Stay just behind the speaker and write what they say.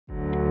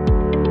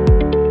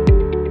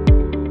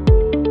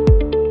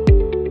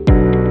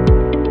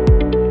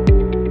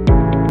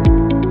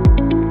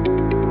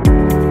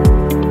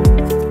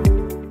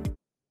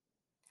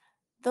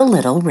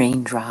little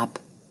raindrop.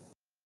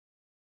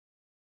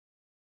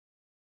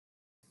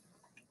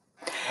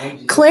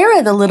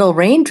 Clara the little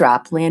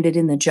raindrop landed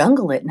in the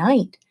jungle at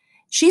night.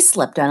 She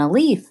slept on a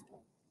leaf.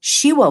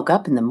 She woke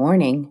up in the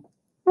morning.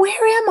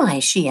 "Where am I?"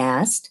 she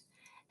asked.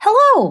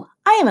 "Hello,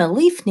 I am a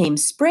leaf named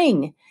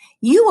Spring.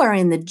 You are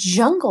in the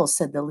jungle,"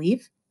 said the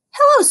leaf.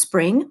 "Hello,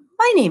 Spring.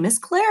 My name is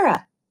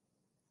Clara."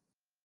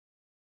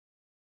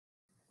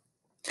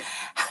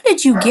 "How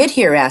did you get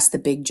here?" asked the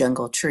big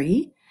jungle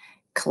tree.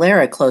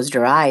 Clara closed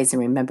her eyes and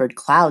remembered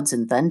clouds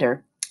and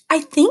thunder. "I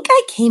think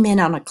I came in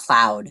on a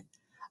cloud."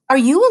 "Are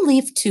you a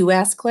leaf too?"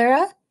 asked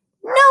Clara.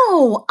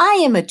 "No, I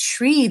am a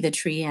tree," the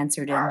tree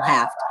answered and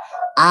laughed.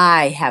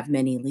 "I have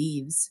many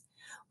leaves."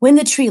 When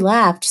the tree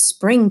laughed,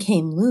 Spring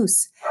came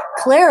loose.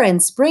 Clara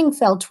and Spring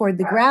fell toward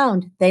the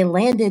ground. They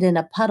landed in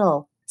a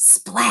puddle.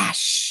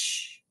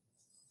 Splash!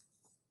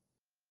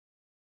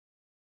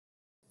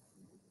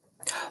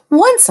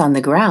 Once on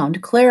the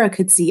ground, Clara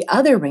could see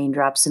other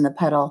raindrops in the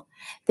puddle.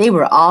 They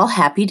were all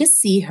happy to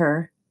see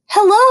her.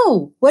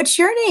 "Hello, what's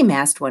your name?"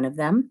 asked one of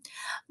them.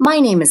 "My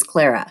name is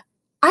Clara.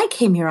 I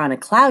came here on a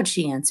cloud,"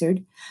 she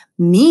answered.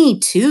 "Me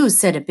too,"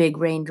 said a big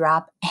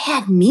raindrop.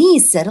 "And me,"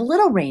 said a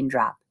little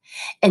raindrop.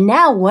 "And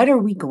now what are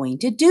we going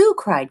to do?"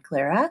 cried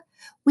Clara.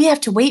 "We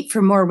have to wait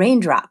for more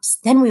raindrops.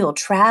 Then we will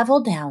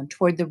travel down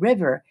toward the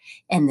river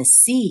and the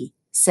sea,"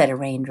 said a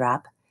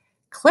raindrop.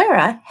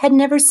 Clara had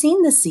never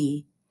seen the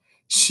sea.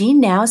 She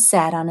now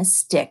sat on a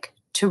stick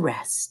to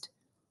rest.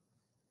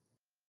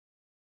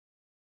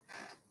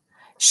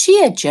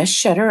 She had just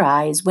shut her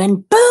eyes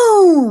when,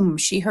 boom,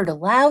 she heard a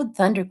loud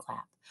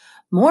thunderclap.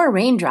 More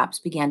raindrops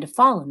began to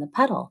fall in the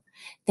puddle.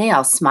 They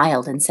all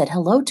smiled and said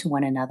hello to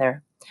one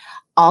another.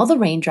 All the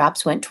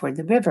raindrops went toward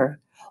the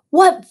river.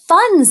 "What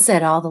fun!"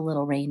 said all the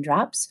little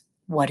raindrops.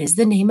 "What is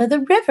the name of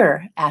the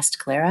river?" asked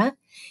Clara.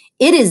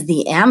 "It is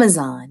the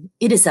Amazon.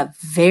 It is a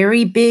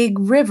very big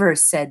river,"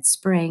 said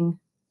Spring.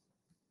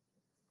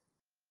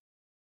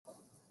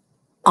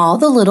 All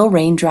the little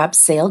raindrops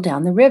sailed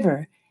down the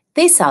river.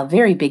 They saw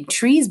very big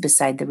trees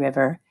beside the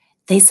river.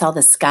 They saw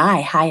the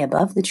sky high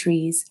above the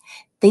trees.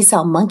 They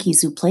saw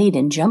monkeys who played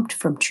and jumped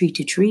from tree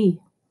to tree.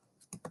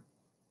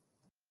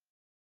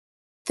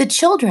 The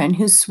children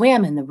who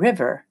swam in the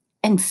river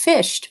and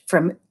fished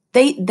from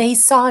they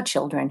saw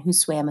children who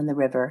swam in the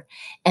river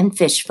and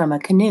fished from a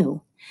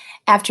canoe.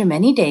 After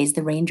many days,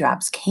 the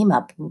raindrops came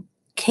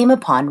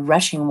upon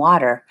rushing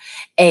water,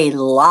 a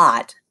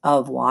lot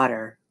of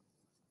water.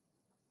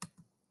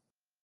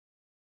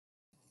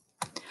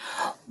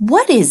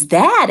 "What is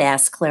that?"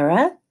 asked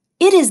Clara.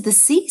 "It is the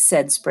sea,"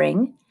 said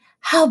Spring.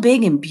 "How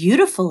big and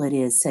beautiful it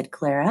is," said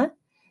Clara.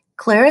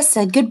 Clara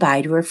said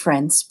goodbye to her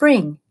friend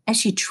Spring as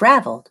she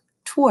traveled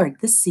toward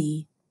the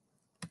sea.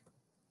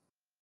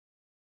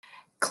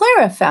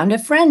 Clara found a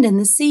friend in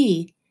the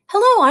sea.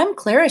 "Hello, I'm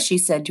Clara," she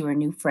said to her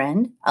new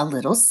friend, a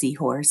little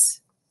seahorse.